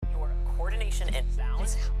stimulation and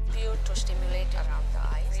sounds. You to stimulate around the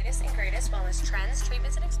eyes. Latest and greatest wellness trends,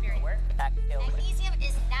 treatments, and experience. Magnesium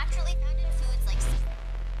is naturally found in foods like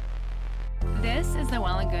This is the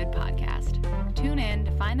Well and Good podcast. Tune in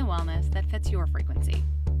to find the wellness that fits your frequency.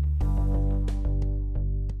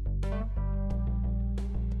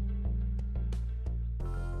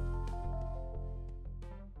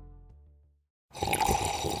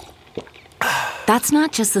 That's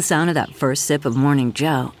not just the sound of that first sip of Morning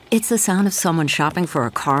Joe. It's the sound of someone shopping for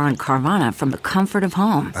a car on Carvana from the comfort of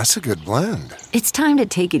home. That's a good blend. It's time to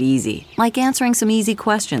take it easy, like answering some easy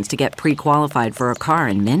questions to get pre-qualified for a car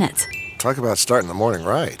in minutes. Talk about starting the morning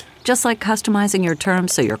right. Just like customizing your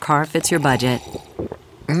terms so your car fits your budget.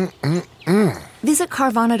 Visit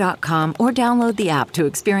Carvana.com or download the app to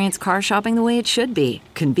experience car shopping the way it should be.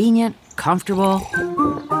 Convenient, comfortable.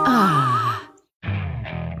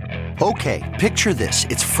 Okay, picture this.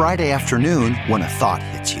 It's Friday afternoon when a thought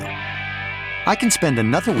hits you. I can spend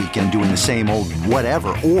another weekend doing the same old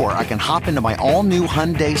whatever, or I can hop into my all-new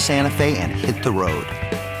Hyundai Santa Fe and hit the road.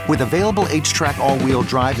 With available H-Track all-wheel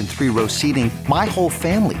drive and 3-row seating, my whole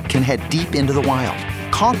family can head deep into the wild.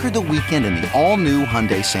 Conquer the weekend in the all-new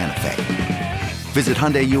Hyundai Santa Fe. Visit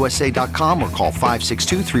HyundaiUSA.com or call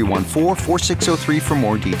 562-314-4603 for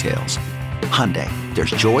more details. Hyundai, there's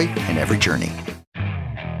joy in every journey.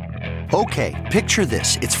 Okay, picture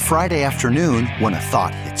this. It's Friday afternoon when a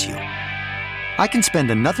thought hits you. I can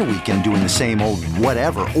spend another weekend doing the same old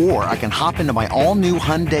whatever, or I can hop into my all-new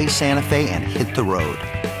Hyundai Santa Fe and hit the road.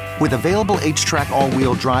 With available H-Track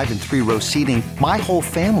all-wheel drive and 3-row seating, my whole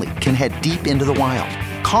family can head deep into the wild.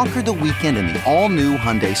 Conquer the weekend in the all-new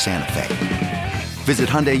Hyundai Santa Fe. Visit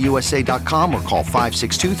HyundaiUSA.com or call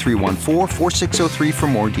 562-314-4603 for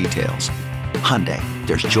more details. Hyundai,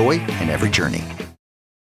 there's joy in every journey.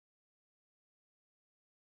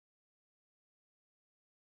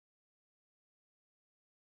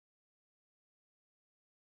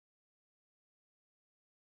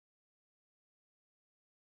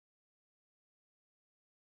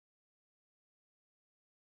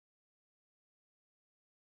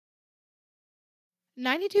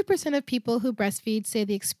 "92% of people who breastfeed say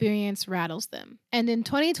the experience rattles them. And in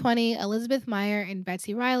 2020, Elizabeth Meyer and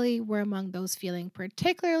Betsy Riley were among those feeling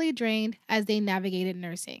particularly drained as they navigated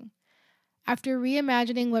nursing. After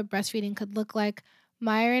reimagining what breastfeeding could look like,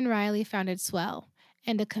 Meyer and Riley founded Swell,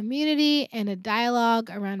 and a community and a dialogue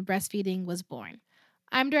around breastfeeding was born.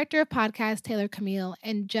 I'm Director of Podcast Taylor Camille,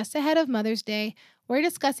 and just ahead of Mother's Day, we're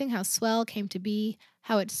discussing how Swell came to be,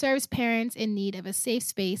 how it serves parents in need of a safe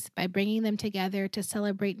space by bringing them together to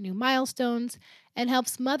celebrate new milestones, and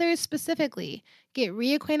helps mothers specifically get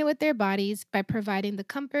reacquainted with their bodies by providing the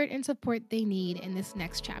comfort and support they need in this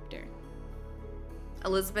next chapter.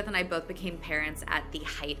 Elizabeth and I both became parents at the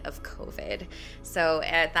height of COVID. So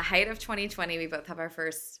at the height of 2020, we both have our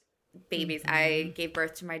first babies. I gave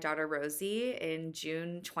birth to my daughter Rosie in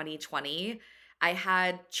June 2020. I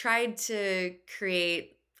had tried to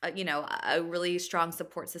create a really strong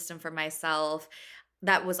support system for myself.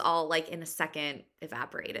 That was all like in a second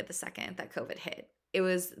evaporated the second that COVID hit. It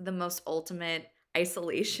was the most ultimate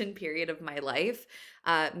isolation period of my life,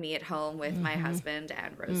 me at home with my husband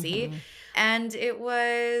and Rosie. And it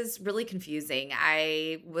was really confusing.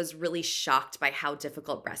 I was really shocked by how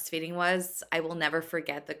difficult breastfeeding was. I will never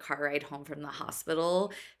forget the car ride home from the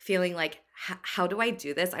hospital, feeling like, how do I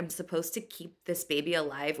do this? I'm supposed to keep this baby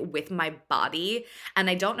alive with my body, and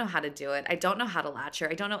I don't know how to do it. I don't know how to latch her.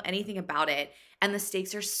 I don't know anything about it. And the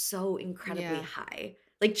stakes are so incredibly high.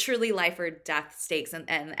 Like truly life or death stakes, and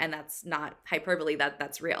that's not hyperbole,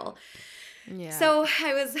 that's real. Yeah. So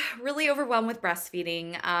I was really overwhelmed with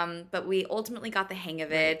breastfeeding, but we ultimately got the hang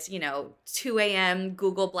of it. 2 a.m.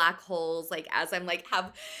 Google black holes, like as I'm like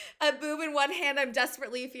have a boob in one hand, I'm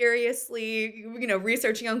desperately, furiously,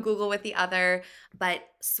 researching on Google with the other. But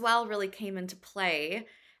Swell really came into play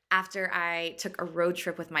after I took a road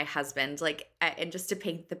trip with my husband, and just to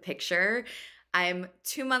paint the picture, I'm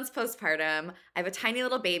 2 months postpartum. I have a tiny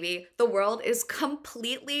little baby. The world is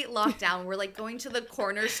completely locked down. We're like going to the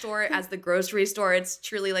corner store as the grocery store. It's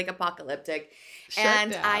truly like apocalyptic.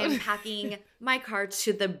 And I'm packing my car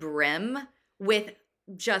to the brim with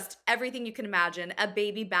just everything you can imagine, a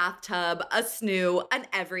baby bathtub, a snoo, and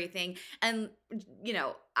everything. And,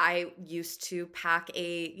 I used to pack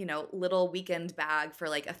a, little weekend bag for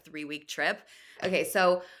like a 3-week trip. Okay,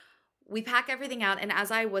 so we pack everything out, and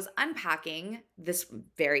as I was unpacking this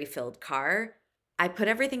very filled car, I put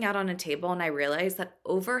everything out on a table, and I realized that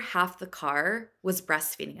over half the car was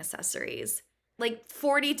breastfeeding accessories. Like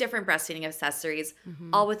 40 different breastfeeding accessories,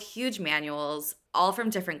 all with huge manuals, all from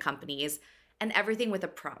different companies. and everything with a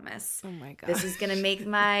promise. Oh my God. This is going to make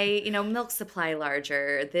my, milk supply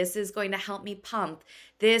larger. This is going to help me pump.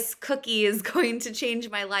 This cookie is going to change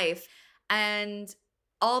my life. And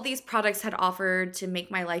all these products had offered to make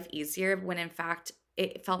my life easier when in fact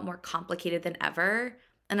it felt more complicated than ever.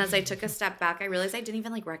 And as I took a step back, I realized I didn't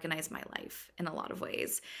even recognize my life in a lot of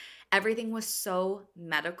ways. Everything was so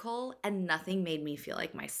medical and nothing made me feel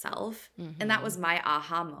like myself. And that was my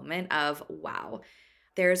aha moment of, wow,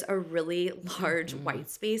 there's a really large white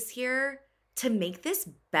space here to make this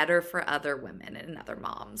better for other women and other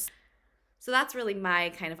moms. So that's really my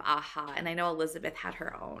kind of aha. And I know Elizabeth had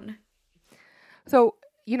her own. So,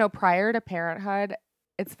 prior to parenthood,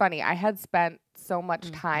 it's funny. I had spent so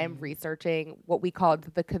much time researching what we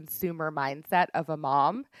called the consumer mindset of a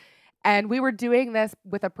mom. And we were doing this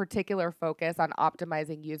with a particular focus on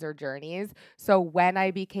optimizing user journeys. So when I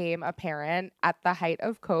became a parent at the height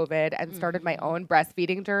of COVID and started my own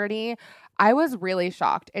breastfeeding journey, I was really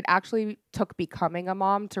shocked. It actually took becoming a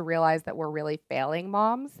mom to realize that we're really failing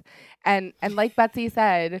moms. And like Betsy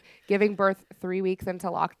said, giving birth 3 weeks into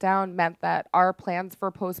lockdown meant that our plans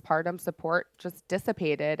for postpartum support just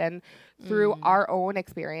dissipated. And through our own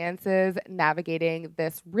experiences navigating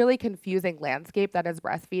this really confusing landscape that is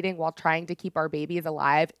breastfeeding while trying to keep our babies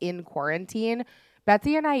alive in quarantine,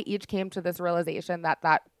 Betsy and I each came to this realization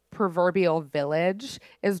that proverbial village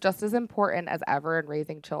is just as important as ever in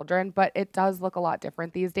raising children, but it does look a lot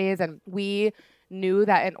different these days. And we knew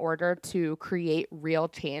that in order to create real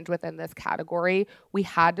change within this category, we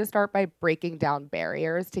had to start by breaking down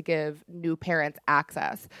barriers to give new parents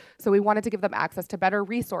access. So we wanted to give them access to better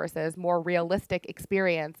resources, more realistic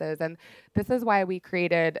experiences. And this is why we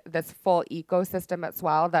created this full ecosystem at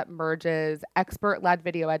Swell that merges expert-led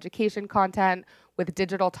video education content with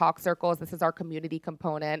digital talk circles. This is our community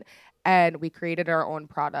component. And we created our own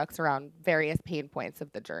products around various pain points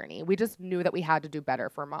of the journey. We just knew that we had to do better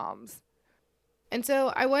for moms. And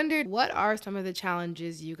so I wondered, what are some of the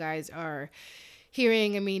challenges you guys are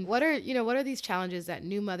hearing? I mean, what are these challenges that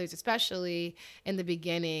new mothers, especially in the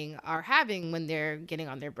beginning, are having when they're getting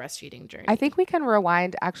on their breastfeeding journey? I think we can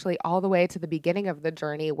rewind actually all the way to the beginning of the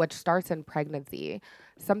journey, which starts in pregnancy.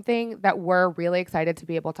 Something that we're really excited to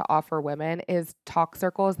be able to offer women is talk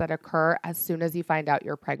circles that occur as soon as you find out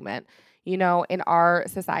you're pregnant. In our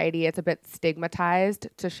society, it's a bit stigmatized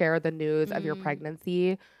to share the news of your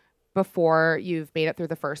pregnancy before you've made it through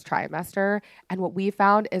the first trimester. And what we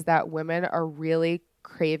found is that women are really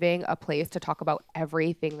craving a place to talk about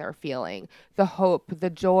everything they're feeling. The hope, the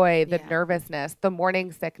joy, the nervousness, the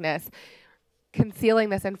morning sickness,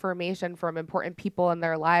 concealing this information from important people in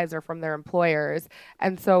their lives or from their employers.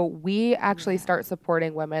 And so we actually start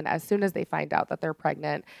supporting women as soon as they find out that they're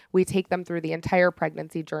pregnant. We take them through the entire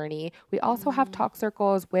pregnancy journey. We also have talk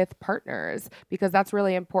circles with partners because that's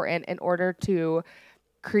really important in order to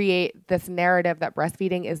create this narrative that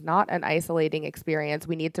breastfeeding is not an isolating experience.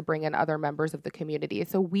 We need to bring in other members of the community.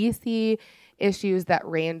 So we see issues that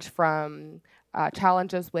range from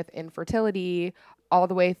challenges with infertility all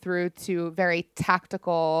the way through to very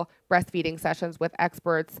tactical breastfeeding sessions with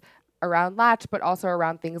experts around latch, but also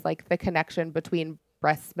around things like the connection between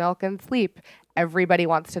breast milk and sleep. Everybody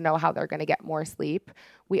wants to know how they're going to get more sleep.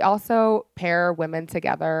 We also pair women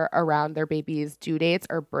together around their baby's due dates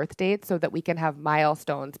or birth dates so that we can have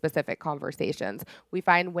milestone-specific conversations. We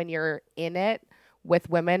find when you're in it with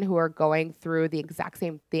women who are going through the exact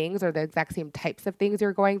same things or the exact same types of things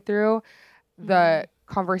you're going through, the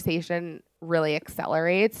conversation really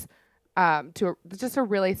accelerates to just a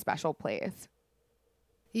really special place.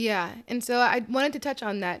 Yeah. And so I wanted to touch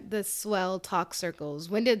on that, the Swell talk circles.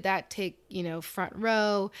 When did that take, front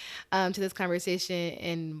row to this conversation,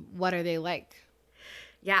 and what are they like?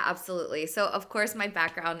 Yeah, absolutely. So, of course, my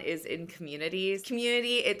background is in communities.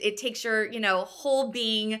 Community, it takes your, whole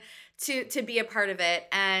being to be a part of it.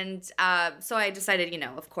 And so I decided,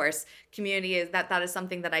 of course, community is that is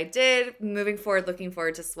something that I did. Moving forward, looking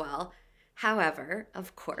forward to Swell. However,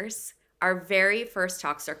 of course, our very first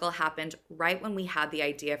talk circle happened right when we had the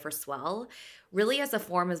idea for Swell. Really as a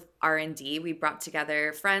form of R&D, we brought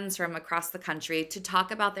together friends from across the country to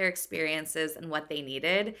talk about their experiences and what they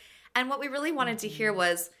needed. And what we really wanted to hear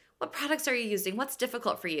was, what products are you using? What's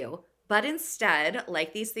difficult for you? But instead,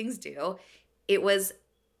 like these things do, it was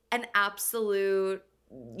an absolute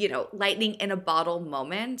lightning in a bottle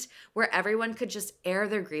moment where everyone could just air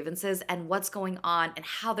their grievances and what's going on and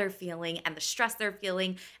how they're feeling and the stress they're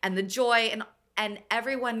feeling and the joy and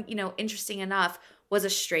everyone, interesting enough, was a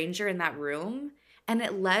stranger in that room. And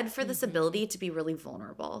it led for this ability to be really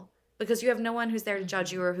vulnerable because you have no one who's there to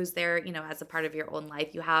judge you or who's there, as a part of your own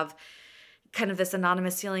life. You have kind of this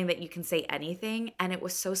anonymous feeling that you can say anything. And it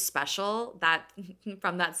was so special that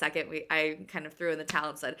from that second, I kind of threw in the towel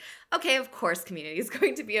and said, okay, of course, community is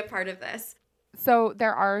going to be a part of this. So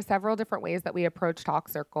there are several different ways that we approach talk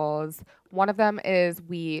circles. One of them is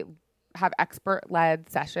we have expert-led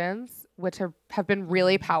sessions, which have been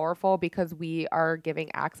really powerful because we are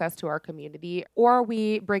giving access to our community, or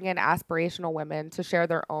we bring in aspirational women to share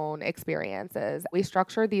their own experiences. We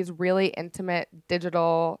structure these really intimate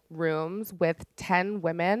digital rooms with 10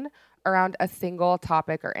 women around a single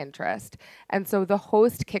topic or interest. And so the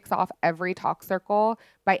host kicks off every talk circle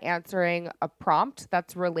by answering a prompt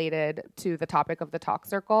that's related to the topic of the talk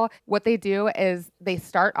circle. What they do is they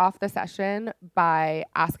start off the session by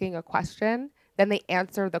asking a question. Then they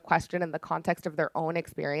answer the question in the context of their own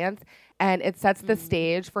experience. And it sets the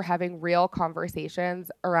stage for having real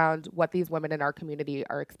conversations around what these women in our community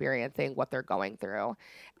are experiencing, what they're going through.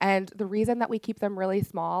 And the reason that we keep them really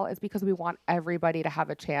small is because we want everybody to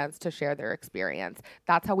have a chance to share their experience.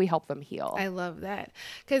 That's how we help them heal. I love that.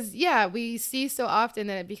 Because, yeah, we see so often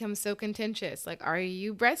that it becomes so contentious. Like, are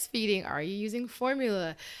you breastfeeding? Are you using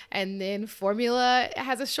formula? And then formula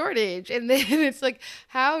has a shortage. And then it's like,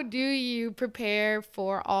 how do you prepare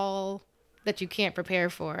for all that you can't prepare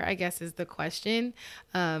for, I guess, is the question.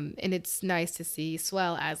 And it's nice to see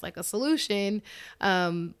Swell as like a solution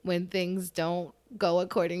when things don't go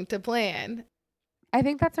according to plan. I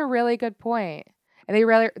think that's a really good point. And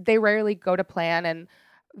they rarely go to plan. And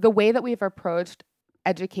the way that we've approached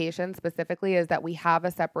education specifically is that we have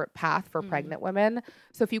a separate path for pregnant women.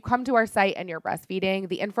 So if you come to our site and you're breastfeeding,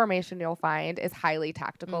 the information you'll find is highly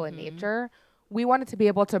tactical in nature. We wanted to be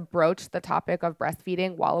able to broach the topic of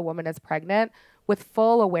breastfeeding while a woman is pregnant with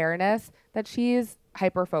full awareness that she's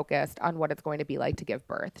hyper-focused on what it's going to be like to give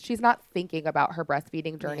birth. She's not thinking about her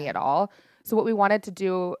breastfeeding journey at all. So what we wanted to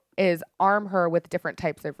do is arm her with different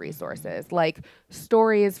types of resources, like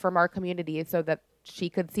stories from our community so that she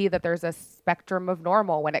could see that there's a spectrum of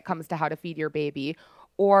normal when it comes to how to feed your baby,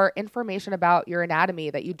 or information about your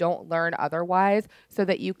anatomy that you don't learn otherwise so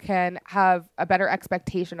that you can have a better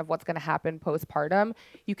expectation of what's going to happen postpartum.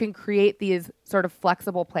 You can create these sort of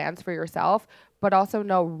flexible plans for yourself, but also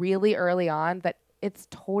know really early on that it's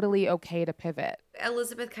totally okay to pivot.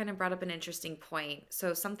 Elizabeth kind of brought up an interesting point.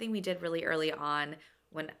 So something we did really early on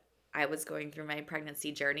when I was going through my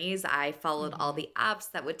pregnancy journeys, I followed all the apps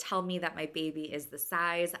that would tell me that my baby is the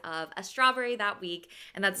size of a strawberry that week.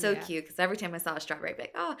 And that's so cute because every time I saw a strawberry, I'd be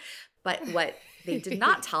like, oh. But what they did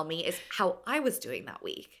not tell me is how I was doing that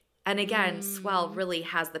week. And again, Swell really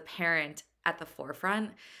has the parent at the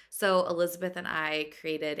forefront. So Elizabeth and I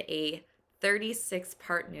created a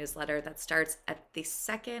 36-part newsletter that starts at the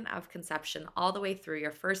second of conception all the way through your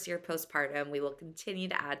first year postpartum. We will continue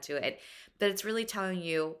to add to it, but it's really telling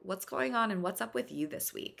you what's going on and what's up with you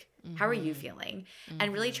this week. How are you feeling?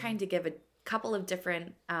 And really trying to give a couple of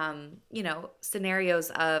different, scenarios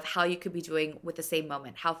of how you could be doing with the same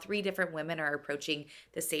moment, how 3 different women are approaching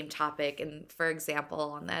the same topic. And for example,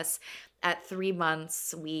 on this, at 3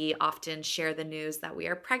 months, we often share the news that we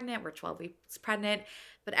are pregnant. We're 12 weeks pregnant.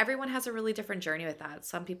 But everyone has a really different journey with that.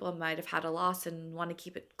 Some people might have had a loss and want to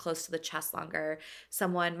keep it close to the chest longer.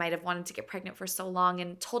 Someone might have wanted to get pregnant for so long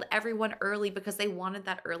and told everyone early because they wanted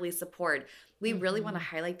that early support. We really want to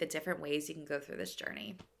highlight the different ways you can go through this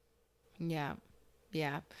journey. Yeah,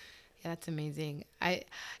 that's amazing.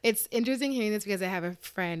 It's interesting hearing this because I have a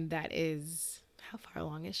friend that is, how far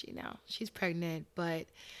along is she now? She's pregnant, but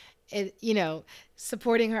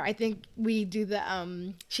supporting her. I think we do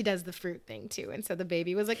she does the fruit thing too. And so the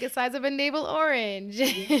baby was like the size of a navel orange.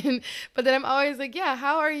 But then I'm always like, yeah,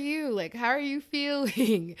 how are you? Like, how are you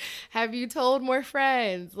feeling? Have you told more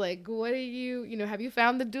friends? Like, what are you, have you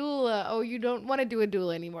found the doula? Oh, you don't want to do a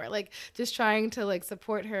doula anymore. Like, just trying to like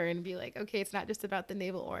support her and be like, okay, it's not just about the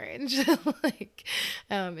navel orange.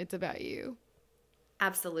 It's about you.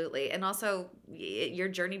 Absolutely. And also, your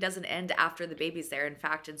journey doesn't end after the baby's there. In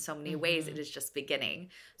fact, in so many ways, it is just beginning.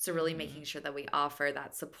 So really making sure that we offer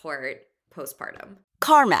that support postpartum.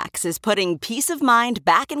 CarMax is putting peace of mind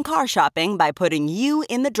back in car shopping by putting you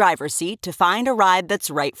in the driver's seat to find a ride that's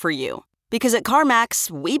right for you. Because at CarMax,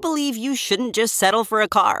 we believe you shouldn't just settle for a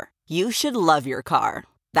car. You should love your car.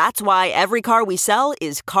 That's why every car we sell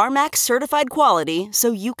is CarMax certified quality,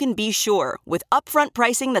 so you can be sure with upfront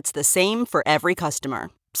pricing that's the same for every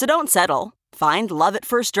customer. So don't settle. Find love at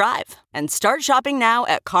first drive and start shopping now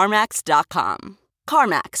at CarMax.com.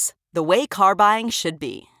 CarMax, the way car buying should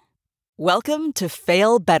be. Welcome to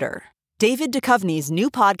Fail Better, David Duchovny's new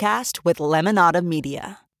podcast with Lemonada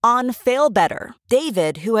Media. On Fail Better,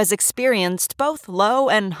 David, who has experienced both low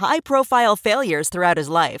and high-profile failures throughout his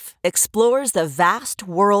life, explores the vast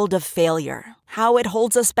world of failure, how it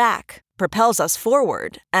holds us back, propels us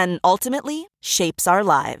forward, and ultimately shapes our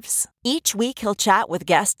lives. Each week he'll chat with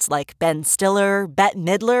guests like Ben Stiller, Bette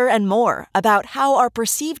Midler, and more about how our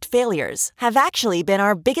perceived failures have actually been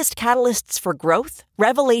our biggest catalysts for growth,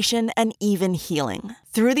 revelation, and even healing.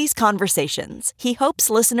 Through these conversations, he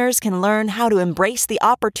hopes listeners can learn how to embrace the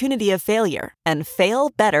opportunity of failure and fail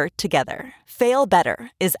better together. Fail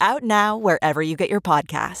Better is out now wherever you get your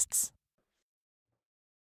podcasts.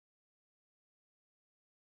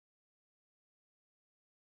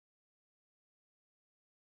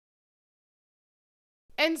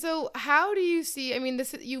 And so how do you see, I mean,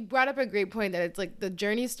 you brought up a great point that it's like the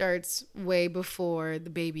journey starts way before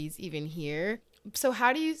the baby's even here. So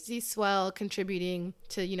how do you see Swell contributing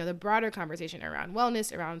to, the broader conversation around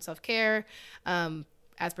wellness, around self-care,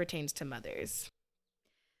 as pertains to mothers?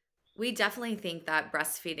 We definitely think that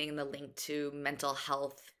breastfeeding and the link to mental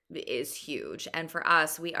health is huge. And for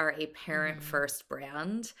us, we are a parent-first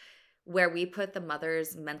brand where we put the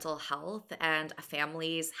mother's mental health and a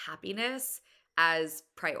family's happiness as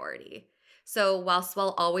priority. So while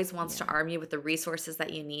Swell always wants to arm you with the resources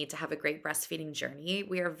that you need to have a great breastfeeding journey,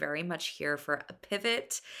 we are very much here for a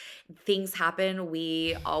pivot. Things happen.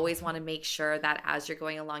 We always want to make sure that as you're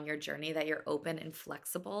going along your journey, that you're open and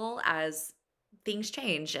flexible as things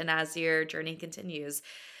change and as your journey continues.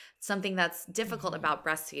 Something that's difficult about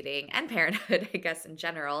breastfeeding and parenthood, I guess, in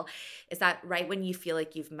general, is that right when you feel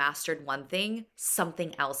like you've mastered one thing,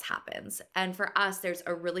 something else happens. And for us, there's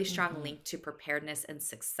a really strong link to preparedness and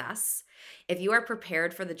success. If you are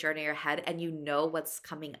prepared for the journey ahead and you know what's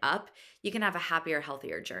coming up, you can have a happier,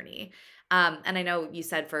 healthier journey. And I know you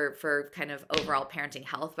said for kind of overall parenting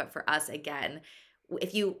health, but for us, again,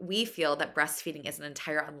 we feel that breastfeeding is an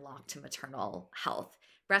entire unlock to maternal health.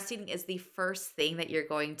 Breastfeeding is the first thing that you're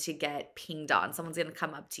going to get pinged on. Someone's going to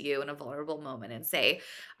come up to you in a vulnerable moment and say,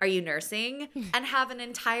 "Are you nursing?" and have an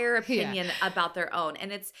entire opinion about their own.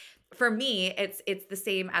 And for me, it's the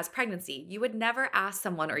same as pregnancy. You would never ask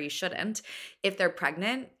someone, or you shouldn't, if they're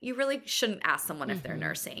pregnant. You really shouldn't ask someone if they're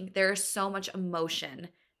nursing. There's so much emotion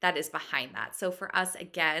that is behind that. So for us,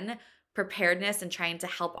 again, preparedness and trying to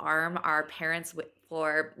help arm our parents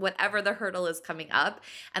for whatever the hurdle is coming up.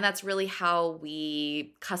 And that's really how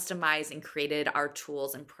we customize and created our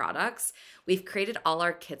tools and products. We've created all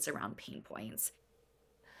our kits around pain points.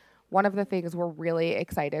 One of the things we're really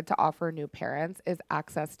excited to offer new parents is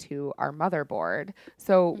access to our motherboard.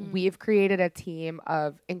 So we've created a team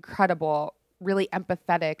of incredible, really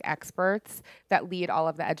empathetic experts that lead all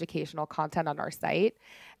of the educational content on our site.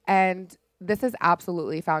 And this is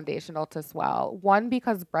absolutely foundational to Swell. One,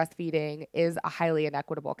 because breastfeeding is a highly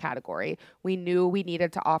inequitable category. We knew we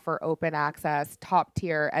needed to offer open access,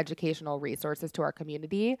 top-tier educational resources to our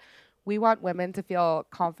community. We want women to feel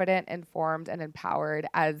confident, informed, and empowered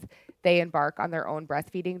as they embark on their own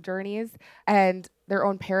breastfeeding journeys and their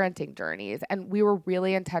own parenting journeys. And we were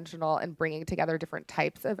really intentional in bringing together different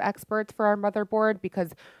types of experts for our motherboard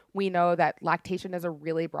because we know that lactation is a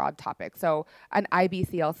really broad topic. So an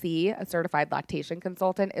IBCLC, a certified lactation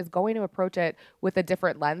consultant, is going to approach it with a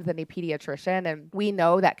different lens than a pediatrician. And we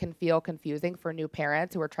know that can feel confusing for new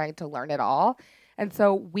parents who are trying to learn it all. And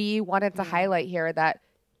so we wanted to highlight here that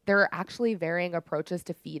there are actually varying approaches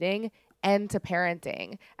to feeding and to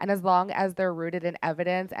parenting. And as long as they're rooted in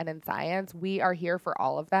evidence and in science, we are here for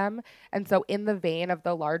all of them. And so in the vein of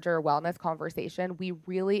the larger wellness conversation, we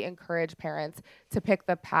really encourage parents to pick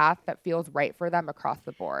the path that feels right for them across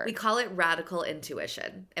the board. We call it radical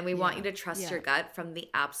intuition, and we want you to trust your gut from the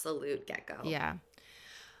absolute get-go. Yeah.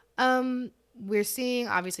 We're seeing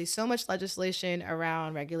obviously so much legislation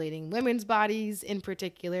around regulating women's bodies in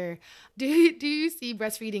particular. Do you see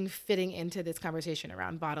breastfeeding fitting into this conversation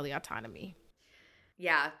around bodily autonomy?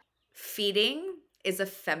 Yeah. Feeding is a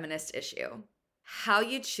feminist issue. How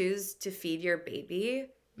you choose to feed your baby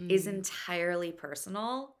is entirely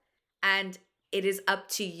personal, and it is up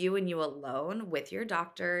to you and you alone with your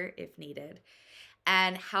doctor if needed.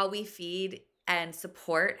 And how we feed and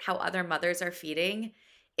support how other mothers are feeding,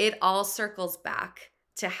 it all circles back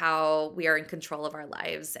to how we are in control of our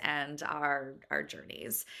lives and our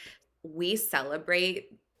journeys. We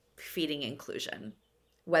celebrate feeding inclusion,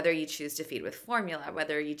 whether you choose to feed with formula,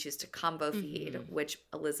 whether you choose to combo feed, which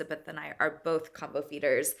Elizabeth and I are both combo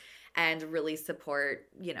feeders, and really support,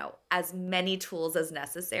 as many tools as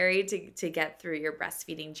necessary to get through your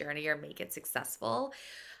breastfeeding journey or make it successful.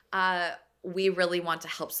 We really want to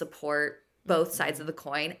help support both sides of the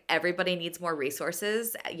coin. Everybody needs more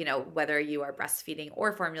resources, whether you are breastfeeding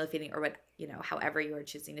or formula feeding or however you are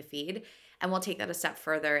choosing to feed. And we'll take that a step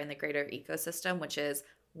further in the greater ecosystem, which is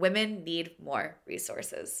women need more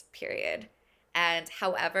resources, period. And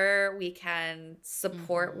however we can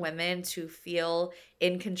support women to feel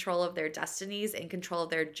in control of their destinies, in control of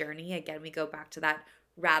their journey. Again, we go back to that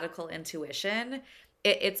radical intuition.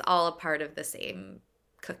 It's all a part of the same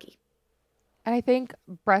cookie. And I think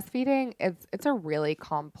breastfeeding it's a really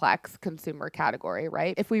complex consumer category,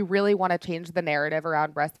 right? If we really want to change the narrative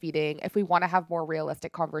around breastfeeding, if we want to have more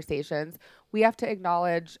realistic conversations, we have to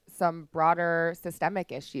acknowledge some broader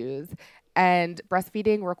systemic issues. And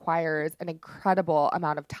breastfeeding requires an incredible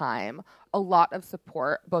amount of time, a lot of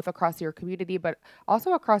support, both across your community, but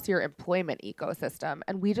also across your employment ecosystem.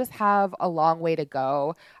 And we just have a long way to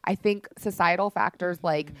go. I think societal factors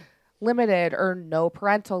like limited or no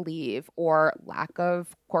parental leave or lack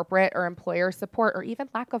of corporate or employer support or even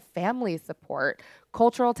lack of family support,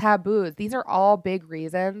 cultural taboos. These are all big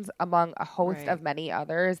reasons among a host of many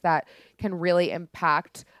others that can really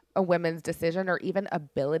impact a woman's decision or even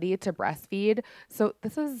ability to breastfeed. So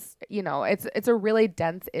this is, it's a really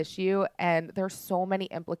dense issue and there's so many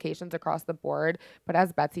implications across the board. But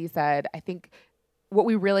as Betsy said, I think what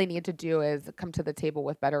we really need to do is come to the table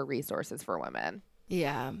with better resources for women.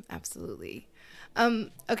 Yeah, absolutely.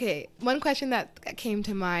 Okay, one question that came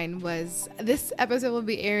to mind was this episode will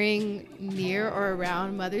be airing near or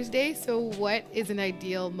around Mother's Day. So what is an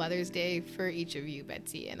ideal Mother's Day for each of you,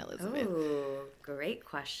 Betsy and Elizabeth? Oh, great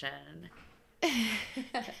question.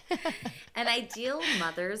 An ideal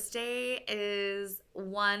Mother's Day is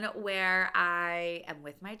one where I am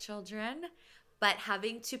with my children, but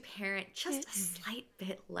having to parent just a slight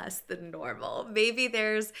bit less than normal. Maybe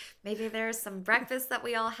there's some breakfast that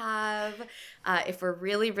we all have. If we're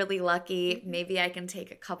really, really lucky, maybe I can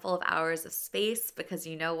take a couple of hours of space because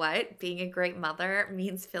you know what? Being a great mother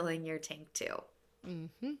means filling your tank too.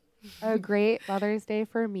 Mm-hmm. A great Mother's Day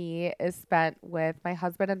for me is spent with my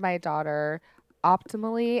husband and my daughter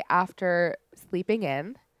optimally after sleeping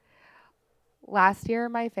in. Last year,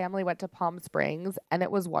 my family went to Palm Springs, and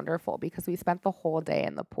it was wonderful because we spent the whole day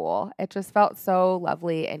in the pool. It just felt so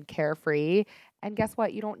lovely and carefree. And guess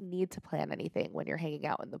what? You don't need to plan anything when you're hanging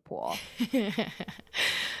out in the pool.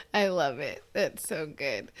 I love it. That's so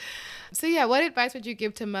good. So yeah, what advice would you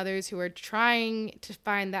give to mothers who are trying to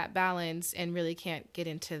find that balance and really can't get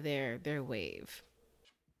into their wave?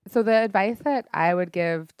 So the advice that I would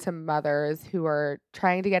give to mothers who are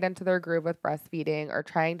trying to get into their groove with breastfeeding or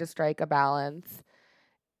trying to strike a balance,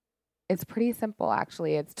 it's pretty simple,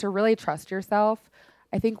 actually. It's to really trust yourself.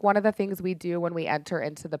 I think one of the things we do when we enter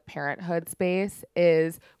into the parenthood space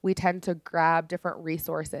is we tend to grab different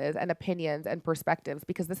resources and opinions and perspectives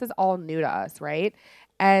because this is all new to us, right?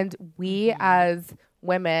 And we as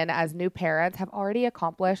women, as new parents, have already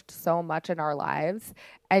accomplished so much in our lives,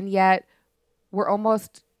 and yet we're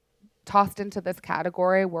almost tossed into this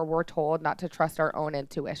category where we're told not to trust our own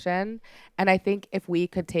intuition. And I think if we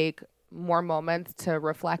could take more moments to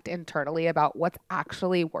reflect internally about what's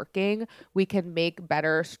actually working, we can make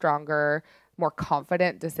better, stronger, more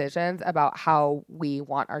confident decisions about how we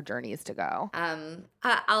want our journeys to go.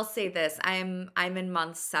 I'll say this. I'm in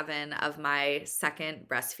month 7 of my second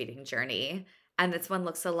breastfeeding journey, and this one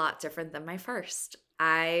looks a lot different than my first.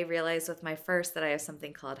 I realized with my first that I have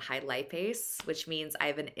something called high lipase, which means I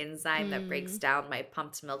have an enzyme that breaks down my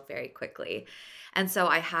pumped milk very quickly. And so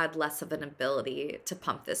I had less of an ability to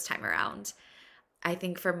pump this time around. I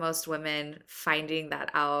think for most women, finding that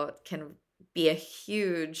out can be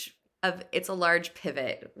it's a large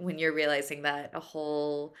pivot when you're realizing that a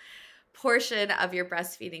whole portion of your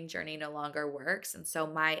breastfeeding journey no longer works. And so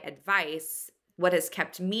my advice, what has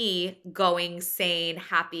kept me going, sane,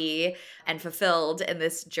 happy, and fulfilled in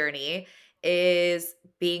this journey is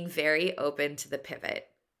being very open to the pivot.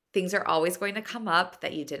 Things are always going to come up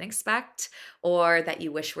that you didn't expect or that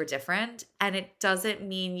you wish were different. And it doesn't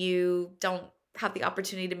mean you don't have the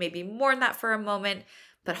opportunity to maybe mourn that for a moment,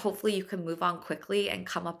 but hopefully you can move on quickly and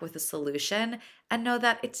come up with a solution and know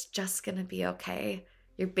that it's just going to be okay.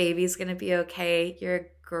 Your baby's going to be okay. You're a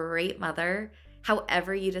great mother.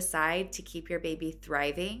 However you decide to keep your baby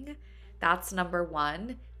thriving, that's number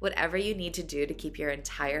one. Whatever you need to do to keep your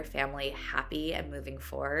entire family happy and moving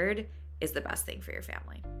forward is the best thing for your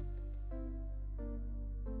family.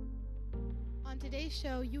 On today's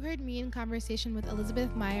show, you heard me in conversation with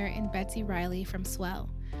Elizabeth Meyer and Betsy Riley from Swell.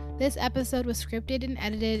 This episode was scripted and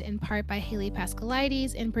edited in part by Haley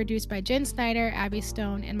Pascalides and produced by Jen Snyder, Abby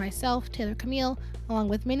Stone, and myself, Taylor Camille, along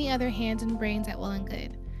with many other hands and brains at Well and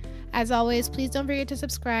Good. As always, please don't forget to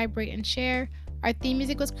subscribe, rate, and share. Our theme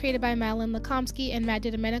music was created by Madeline Lakomsky and Matt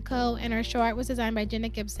DiDomenico, and our show art was designed by Jenna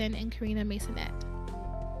Gibson and Karina Masonette.